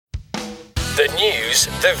The news,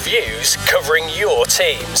 the views, covering your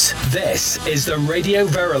teams. This is the Radio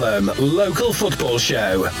Verulam local football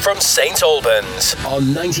show from St Albans on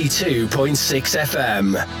 92.6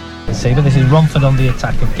 FM. See, but this is Romford on the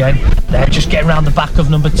attack again. They're just getting around the back of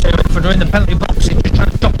number 2. Romford are in the penalty box. He's just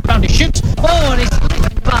trying to drop around. He shoots. Oh, and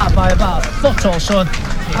it's barred by about a foot or so. And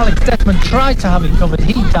Alex Desmond tried to have it covered.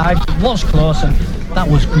 He dived. It was close, and that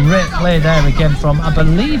was great play there again from, I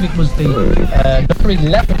believe it was the number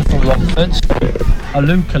 11 for Romford,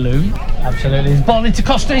 Alukalu. Absolutely. His ball into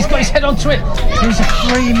Costa. He's got his head onto it. He's a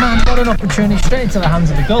free man. What an opportunity. Straight into the hands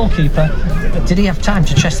of the goalkeeper. But did he have time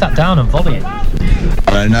to chest that down and volley it?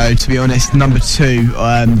 I don't know, to be honest. Number 2,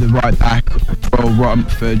 the right back for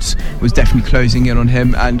Romford, was definitely closing in on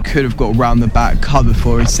him and could have got around the back cover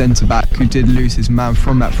for his centre back, who did lose his man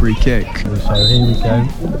from that free kick. So here we go.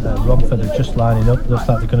 Romford are just lining up. Looks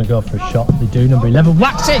like they're going to go for a shot. They do. Number 11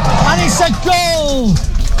 whacks it, and it's a goal.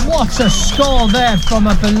 What a score there from,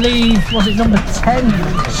 I believe, was it number 10,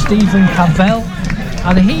 Stephen Cavell?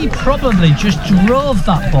 And he probably just drove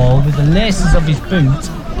that ball with the laces of his boot,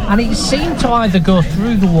 and it seemed to either go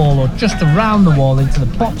through the wall or just around the wall into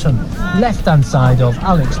the bottom left-hand side of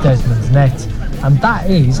Alex Desmond's net. And that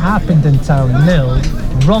is Harpenden Town 0,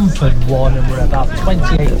 Romford 1, and we're about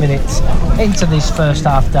 28 minutes into this first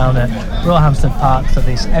half down at Roehampton Park for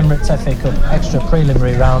this Emirates FA Cup extra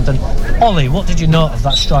preliminary round. And Ollie, what did you note of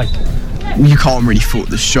that strike? You can't really fault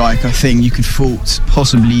the strike. I think you could fault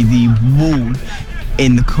possibly the wall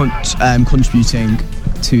in the contributing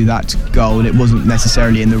to that goal. It wasn't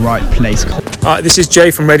necessarily in the right place. This is Jay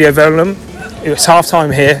from Radio Verulam. It's half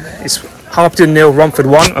time here. It's Harpenden 0, Romford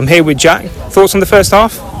 1. I'm here with Jack. Thoughts on the first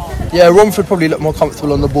half? Yeah, Romford probably looked more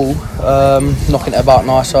comfortable on the ball, knocking it about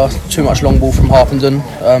nicer. Too much long ball from Harpenden.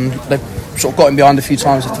 They sort of got him behind a few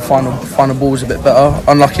times if the final ball was a bit better.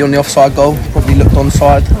 Unlucky on the offside goal, probably looked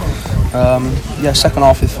onside. Second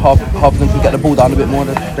half, if Harpenden could get the ball down a bit more,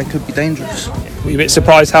 they could be dangerous. Were you a bit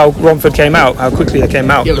surprised how Romford came out, how quickly they came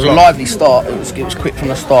out? Yeah, it was a lively start. It was quick from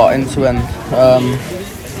the start, end to end.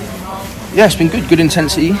 It's been good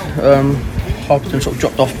intensity. Harpenden sort of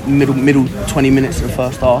dropped off middle 20 minutes of the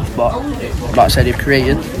first half, but like I said, they've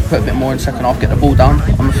created, put a bit more in the second half, get the ball down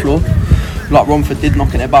on the floor. Like Romford did,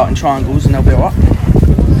 knocking it about in triangles, and they'll be alright.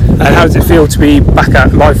 And how does it feel to be back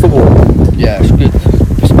at live football? Yeah, it's good.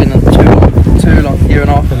 It's been too long, year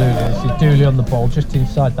and a half. Absolutely. This is Dooley on the ball, just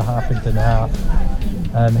inside the Harpenden half.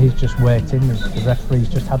 He's just waiting. The referee's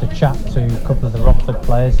just had a chat to a couple of the Romford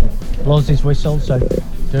players. Blows his whistle, so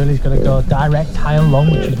Dooley's going to go direct, high and long,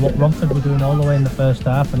 which is what Romford were doing all the way in the first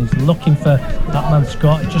half, and he's looking for that man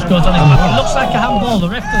Scott. It just goes on. It looks like a handball. The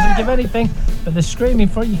ref doesn't give anything, but they're screaming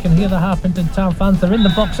for it. You can hear the Harpenden Town fans. They're in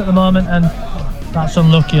the box at the moment, and that's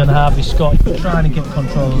unlucky on Harvey Scott. He's trying to get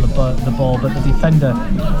control of the ball, but the defender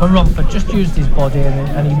for Romford just used his body,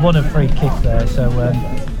 and he won a free kick there. So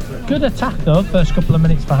good attack though, first couple of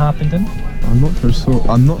minutes for Harpenden.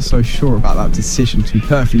 I'm not so sure about that decision, to be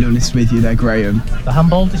perfectly honest with you there, Graham. The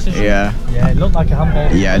handball decision? Yeah, it looked like a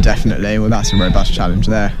handball. Yeah, definitely. Well, that's a robust challenge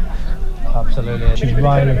there. Absolutely. She's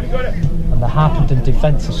Riley, and the Harpenden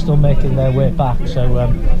defence is still making their way back, so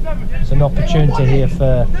there's an opportunity here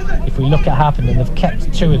for, if we look at Harpenden, they've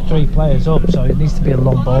kept 2 or 3 players up, so it needs to be a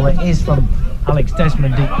long ball. It is from Alex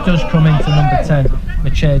Desmond. It does come into number 10,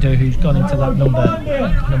 Machado, who's gone into that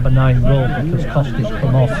number 9 role because Costa's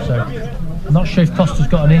come off, so I'm not sure if Costa's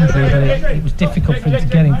got an injury, but it was difficult for him to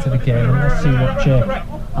get into the game, and let's see what Jay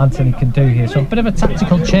Anthony can do here. So a bit of a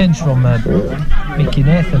tactical change from Mickie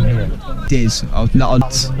Nathan here. It is.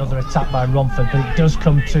 Another attack by Romford, but it does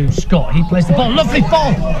come to Scott. He plays the ball, lovely ball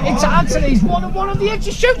into Anthony. He's 1-on-1 on the edge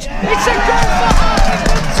to shoot. It's a goal for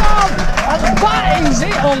Harpenden Town, and that is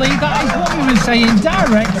it, Ollie. That is what we were saying.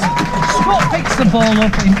 Direct. Scott picks the ball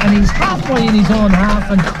up and he's halfway in his own half,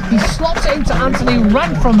 and he slots it into Anthony,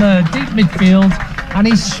 ran from deep midfield, and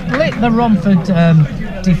he split the Romford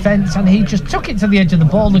defence, and he just took it to the edge of the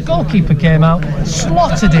ball. The goalkeeper came out,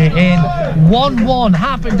 slotted it in. 1-1,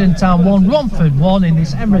 Harpenden Town 1, Romford 1 in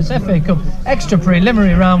this Emirates FA Cup extra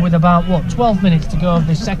preliminary round with about 12 minutes to go of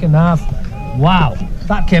this second half. Wow,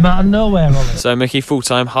 that came out of nowhere, Ollie. So Mickey, full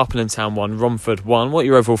time, Harpenden Town 1, Romford 1. What are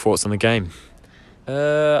your overall thoughts on the game?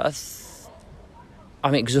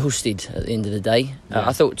 I'm exhausted at the end of the day.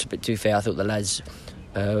 I thought, to be fair, I thought the lads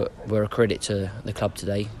were a credit to the club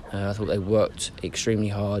today. I thought they worked extremely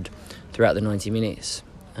hard throughout the 90 minutes,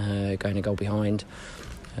 going a goal behind.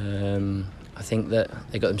 I think that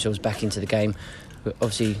they got themselves back into the game. We're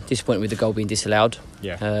obviously disappointed with the goal being disallowed. We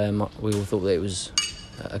all thought that it was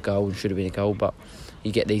a goal and should have been a goal, but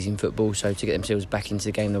you get these in football. So to get themselves back into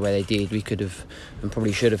the game the way they did, we could have and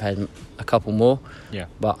probably should have had a couple more. Yeah.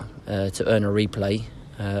 But to earn a replay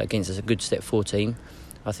against a good Step 4 team,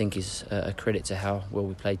 I think is a credit to how well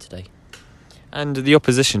we played today. And the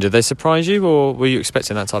opposition, did they surprise you, or were you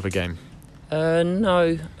expecting that type of game?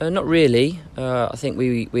 No, not really. I think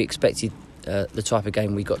we expected the type of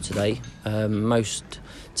game we got today. Most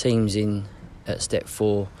teams in at Step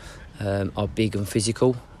 4 are big and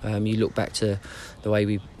physical. You look back to the way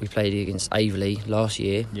we played against Aveley last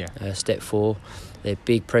year. Yeah. Step 4, they're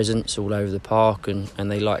big presence all over the park, and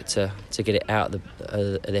they like to get it out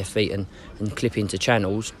of their feet and clip into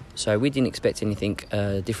channels. So we didn't expect anything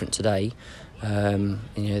different today.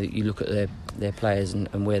 You look at their players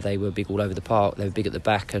and where they were big all over the park. They were big at the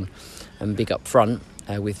back and big up front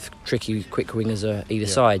with tricky, quick wingers either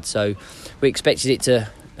side. So we expected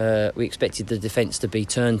the defence to be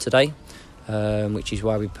turned today, which is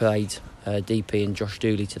why we played DP and Josh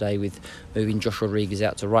Dooley today, with moving Josh Rodriguez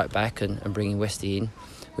out to right back and bringing Westy in,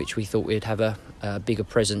 which we thought we'd have a bigger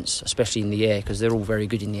presence, especially in the air, because they're all very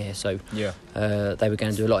good in the air. So they were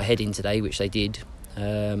going to do a lot of heading today, which they did.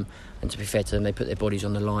 And to be fair to them, they put their bodies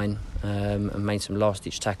on the line and made some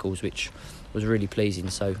last-ditch tackles, which was really pleasing.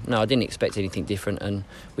 So, no, I didn't expect anything different, and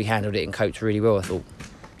we handled it and coped really well, I thought.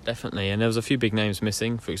 Definitely, and there was a few big names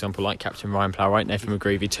missing, for example, like Captain Ryan Plowright, Nathan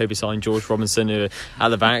McGreevy, Toby Sign, George Robinson, who are at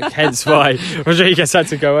the back, hence why Rodriguez had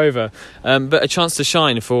to go over. But a chance to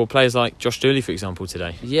shine for players like Josh Dooley, for example,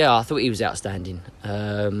 today. Yeah, I thought he was outstanding.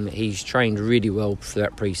 He's trained really well for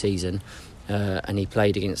that pre-season. And he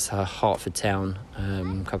played against Harpenden Town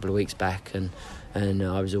a couple of weeks back, and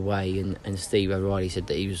I was away, and Steve O'Reilly said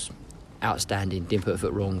that he was outstanding, didn't put a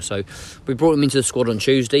foot wrong. So we brought him into the squad on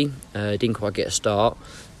Tuesday, didn't quite get a start,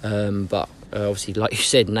 but obviously, like you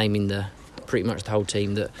said, naming pretty much the whole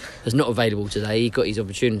team that is not available today, he got his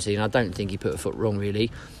opportunity, and I don't think he put a foot wrong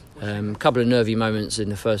really. A couple of nervy moments in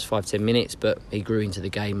the first 5-10 minutes, but he grew into the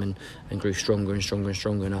game and grew stronger and stronger and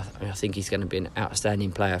stronger, and I think he's going to be an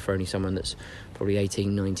outstanding player for only someone that's probably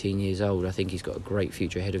 18, 19 years old. I think he's got a great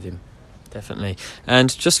future ahead of him. Definitely.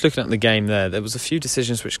 And just looking at the game there was a few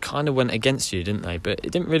decisions which kind of went against you, didn't they? But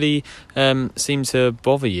it didn't really seem to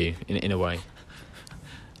bother you in a way.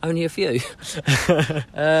 Only a few.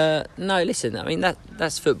 No, listen, I mean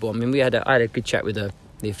that's football. I mean, I had a good chat with the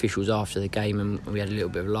officials after the game, and we had a little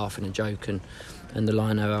bit of a laugh and a joke, and the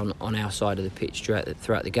lino on our side of the pitch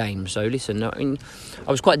throughout the game. So listen, I mean,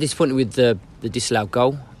 I was quite disappointed with the disallowed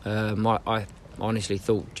goal. I honestly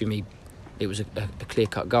thought it was a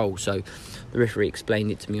clear-cut goal. So the referee explained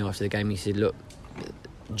it to me after the game. He said, look,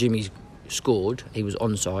 Jimmy's scored, he was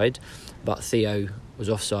onside, but Theo was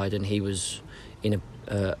offside, and he was in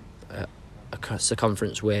a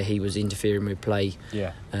circumference where he was interfering with play.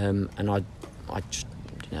 Yeah. And I just,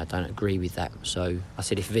 I don't agree with that. So I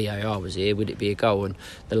said, if VAR was here, would it be a goal? And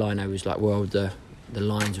the lino was like, well, the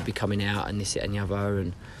lines would be coming out and this, and the other.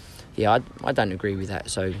 And yeah, I don't agree with that.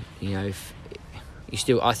 So, if you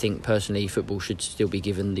still, I think personally, football should still be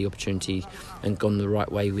given the opportunity and gone the right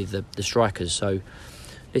way with the strikers. So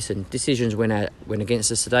listen, decisions went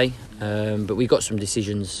against us today, but we got some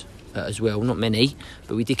decisions as well. Not many,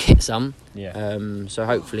 but we did get some. Yeah. So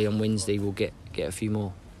hopefully on Wednesday we'll get a few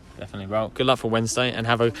more. Definitely. Well, good luck for Wednesday, and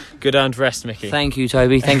have a good earned rest, Mickie. Thank you,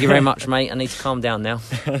 Toby. Thank you very much, mate. I need to calm down now.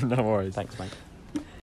 No worries. Thanks, mate.